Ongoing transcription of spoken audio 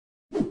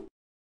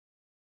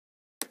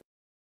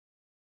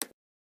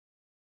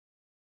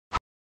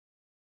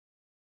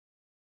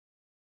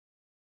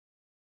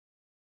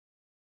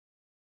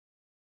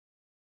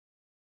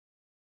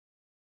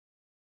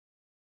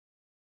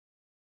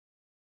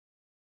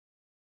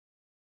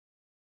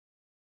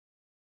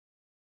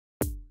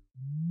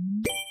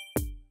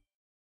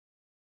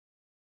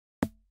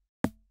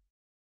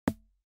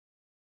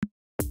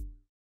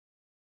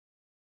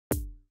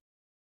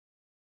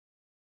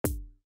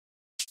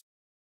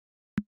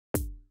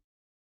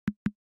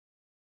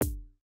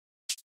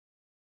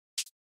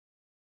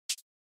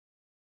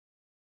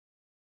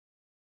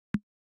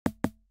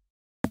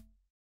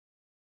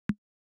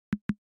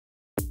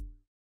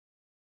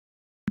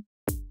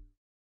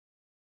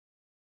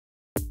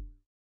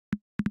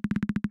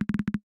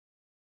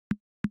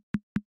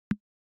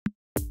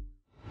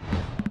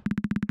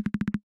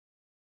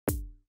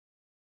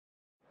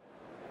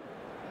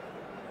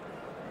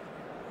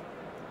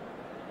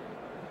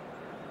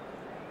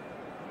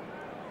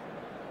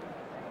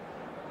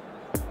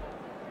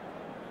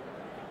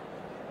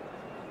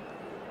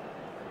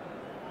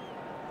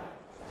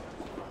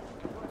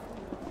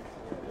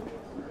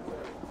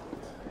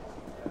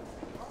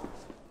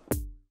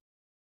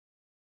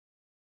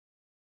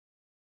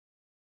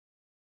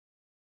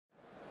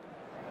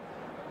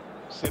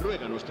Se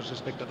ruega a nuestros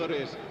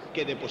espectadores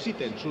que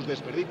depositen sus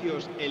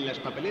desperdicios en las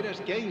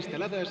papeleras que hay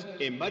instaladas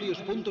en varios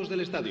puntos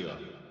del estadio.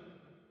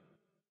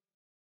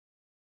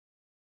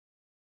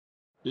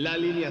 La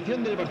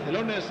alineación del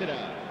Barcelona será...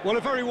 Well,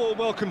 a very warm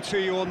welcome to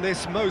you on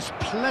this most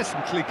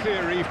pleasantly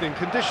clear evening.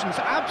 Conditions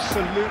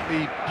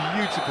absolutely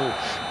beautiful.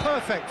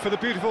 Perfect for the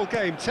beautiful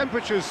game.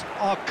 Temperatures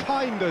are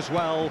kind as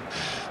well.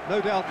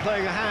 No doubt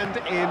playing a hand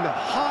in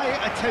high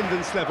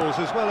attendance levels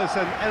as well as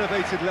an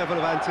elevated level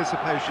of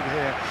anticipation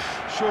here.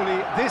 Surely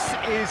this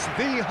is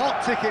the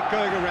hot ticket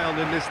going around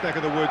in this neck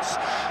of the woods.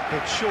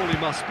 It surely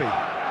must be.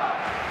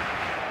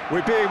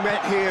 We're being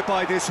met here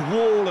by this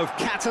wall of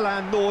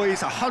Catalan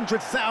noise,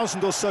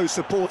 100,000 or so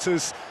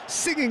supporters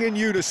singing in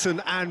unison,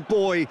 and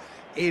boy,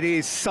 it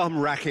is some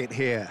racket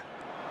here.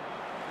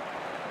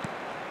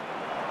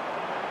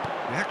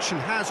 The action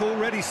has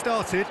already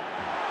started. And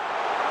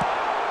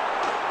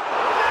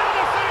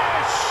the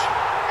finish!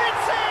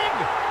 It's in!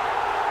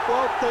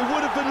 Well, they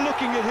would have been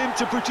looking at him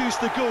to produce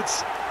the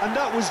goods, and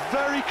that was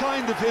very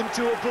kind of him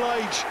to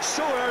oblige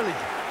so early.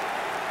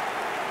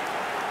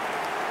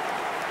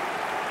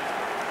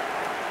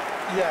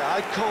 Yeah,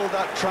 I'd call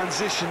that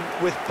transition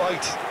with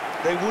bite.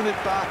 They won it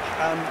back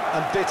and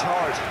bit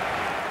hard.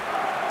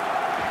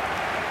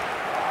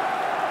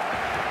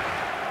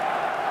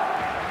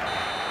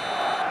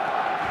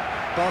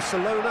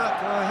 Barcelona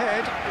go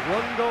ahead,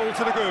 1 goal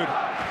to the good.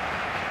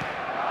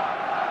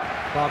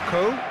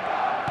 Barco,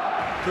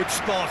 good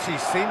spot,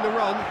 he's seen the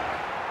run.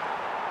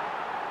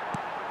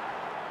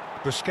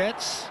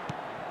 Busquets.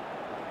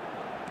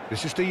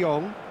 This is De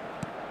Jong.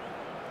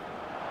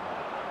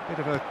 Bit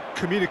of a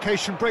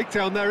communication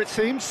breakdown there, it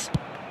seems.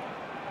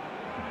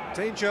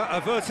 Danger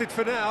averted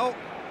for now.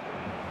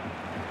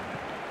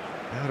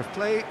 Out of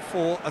play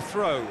for a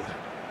throw.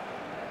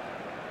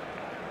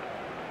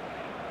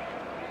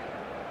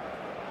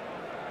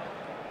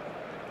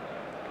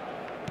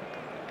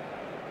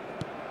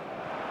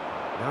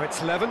 Now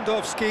it's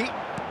Lewandowski.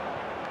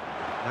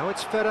 Now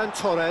it's Ferran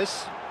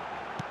Torres.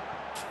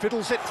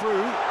 Fiddles it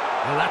through.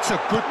 And that's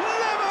a good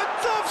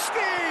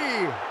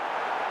Lewandowski!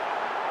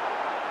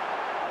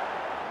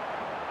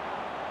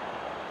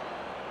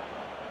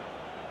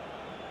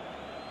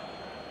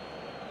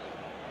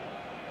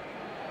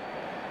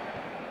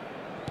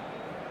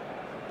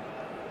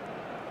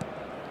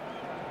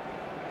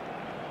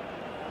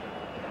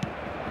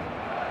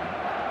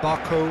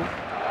 Barco.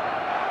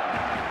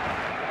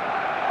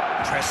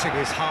 Pressing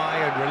is high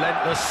and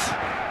relentless.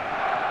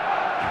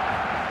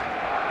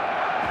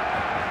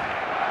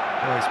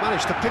 Oh, he's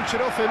managed to pinch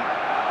it off him.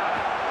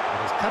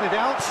 And he's cut it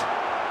out.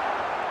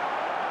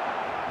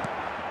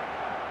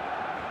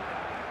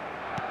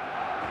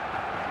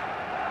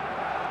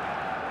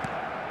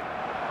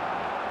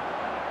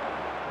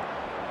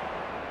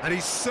 And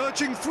he's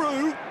surging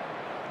through.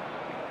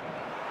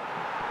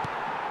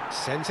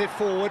 Sends it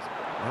forward.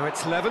 Now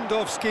it's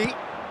Lewandowski.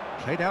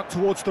 Played out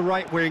towards the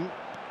right wing.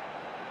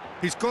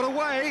 He's got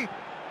away.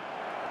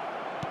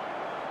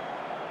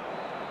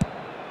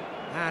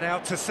 And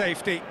out to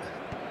safety.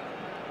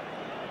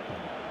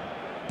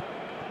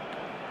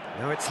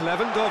 Now it's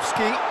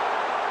Lewandowski.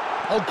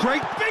 Oh,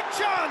 great big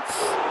chance!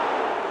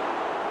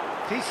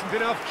 Decent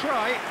enough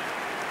try.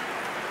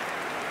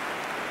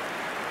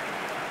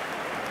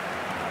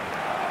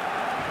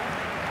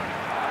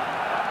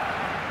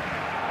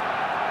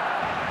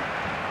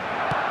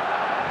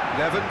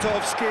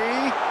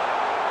 Lewandowski.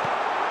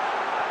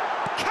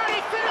 Can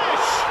he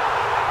finish?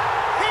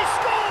 He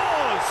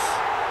scores!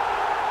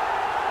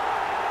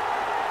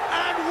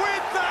 And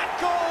with that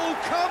goal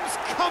comes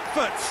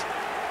comfort.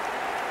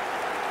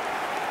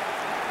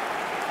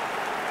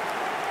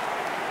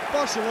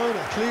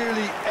 Barcelona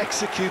clearly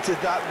executed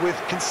that with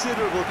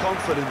considerable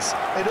confidence.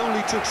 It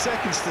only took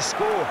seconds to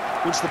score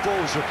once the ball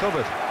was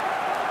recovered.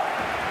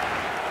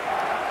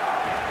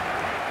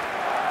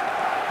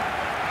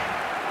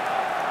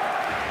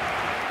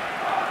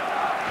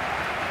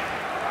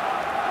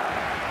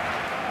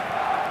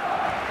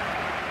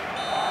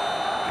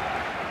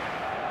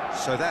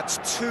 So that's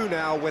 2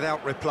 now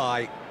without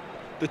reply.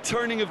 The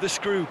turning of the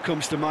screw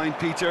comes to mind,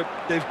 Peter.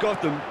 They've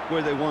got them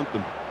where they want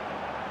them.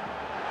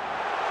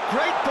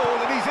 Great ball,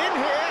 and he's in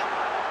here.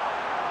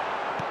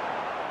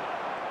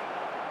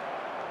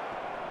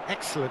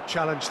 Excellent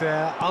challenge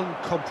there,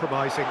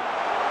 uncompromising.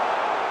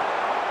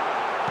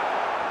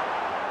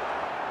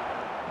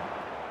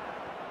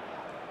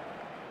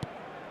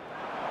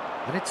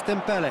 And it's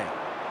Dembele.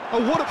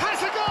 Oh, what a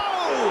pass, a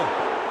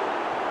goal!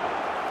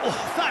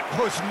 Oh, that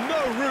was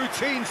no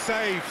routine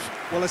save.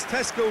 Well, as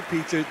Tesco,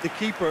 Peter, the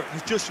keeper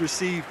has just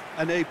received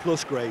an A+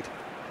 grade.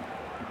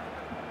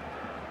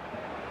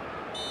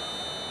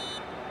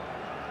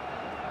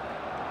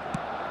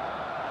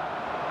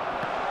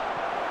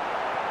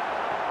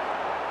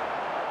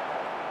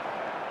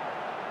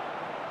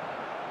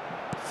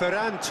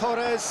 Ferran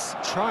Torres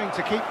trying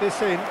to keep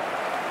this in.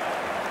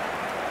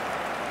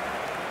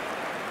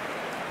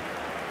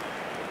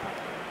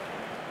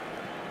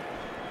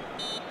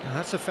 Now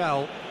that's a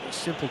foul.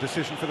 Simple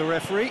decision for the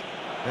referee.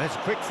 There's a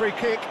quick free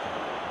kick.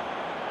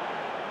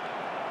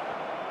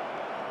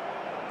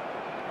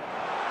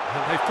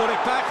 And they've got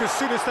it back as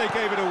soon as they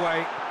gave it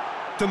away.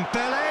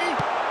 Dembele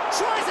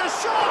tries a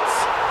shot!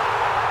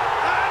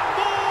 And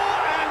more,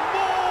 and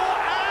more,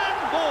 and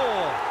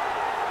more!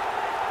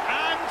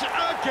 And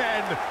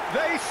again,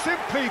 they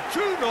simply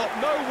do not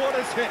know what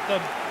has hit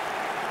them.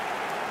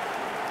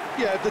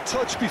 Yeah, the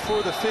touch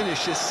before the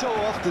finish is so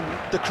often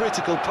the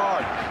critical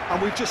part,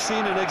 and we've just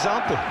seen an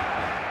example.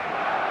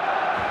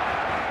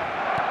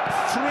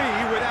 3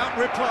 without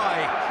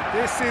reply.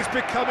 This is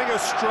becoming a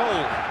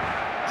stroll.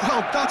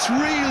 Well, that's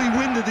really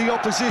winded the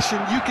opposition.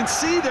 You can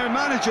see their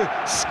manager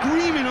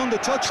screaming on the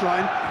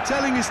touchline,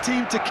 telling his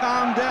team to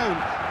calm down,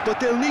 but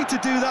they'll need to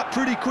do that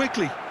pretty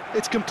quickly.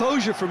 It's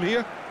composure from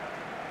here.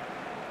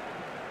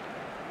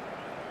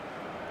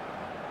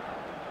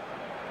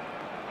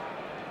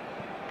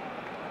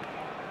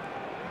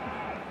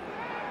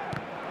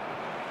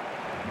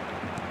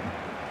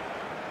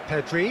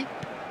 Pedri.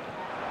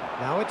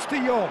 Now it's De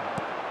Jong.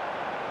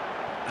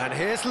 And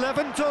here's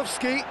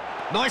Lewandowski.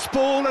 Nice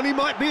ball, and he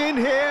might be in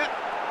here.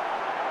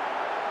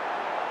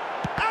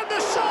 And the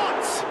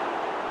shot!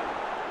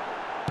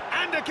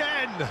 And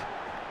again.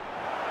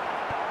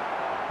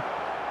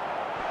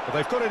 Well,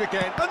 they've got it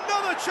again.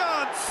 Another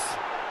chance!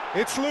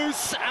 It's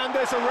loose, and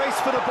there's a race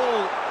for the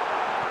ball.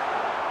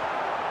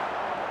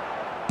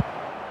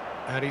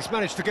 And he's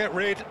managed to get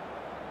rid.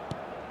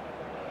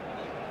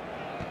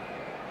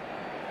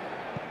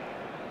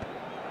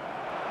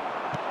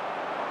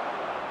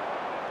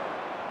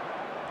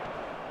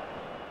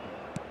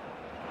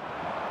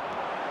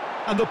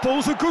 And the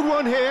ball's a good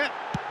one here.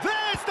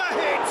 There's the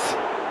hit!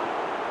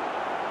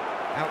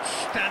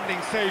 Outstanding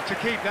save to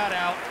keep that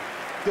out.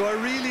 Do I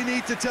really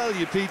need to tell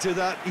you, Peter,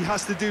 that he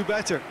has to do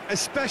better,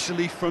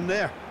 especially from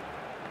there?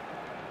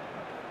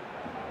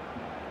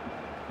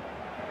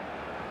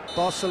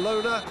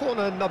 Barcelona,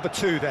 corner number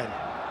 2 then.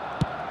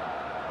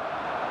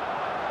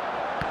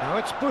 Now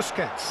it's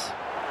Busquets.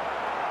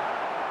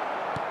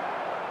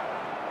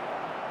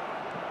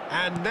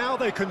 And now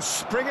they can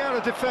spring out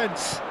of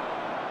defence.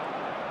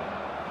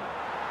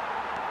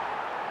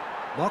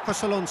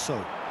 Marcos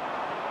Alonso.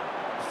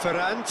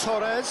 Ferran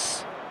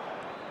Torres.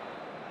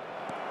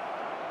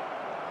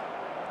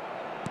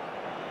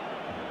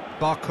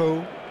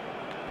 Barco.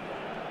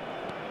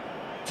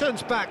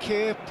 Turns back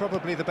here,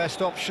 probably the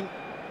best option.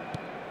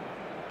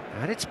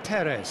 And it's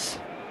Perez.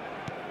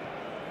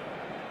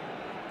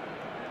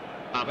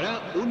 Habrá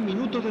un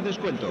minuto de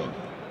descuento.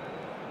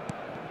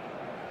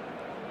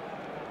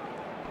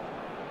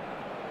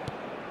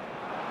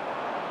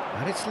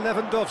 And it's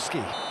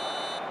Lewandowski.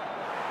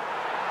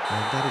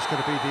 And that is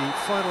going to be the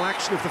final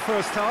action of the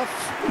first half.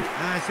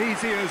 As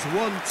easy as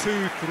 1,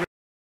 2, 3.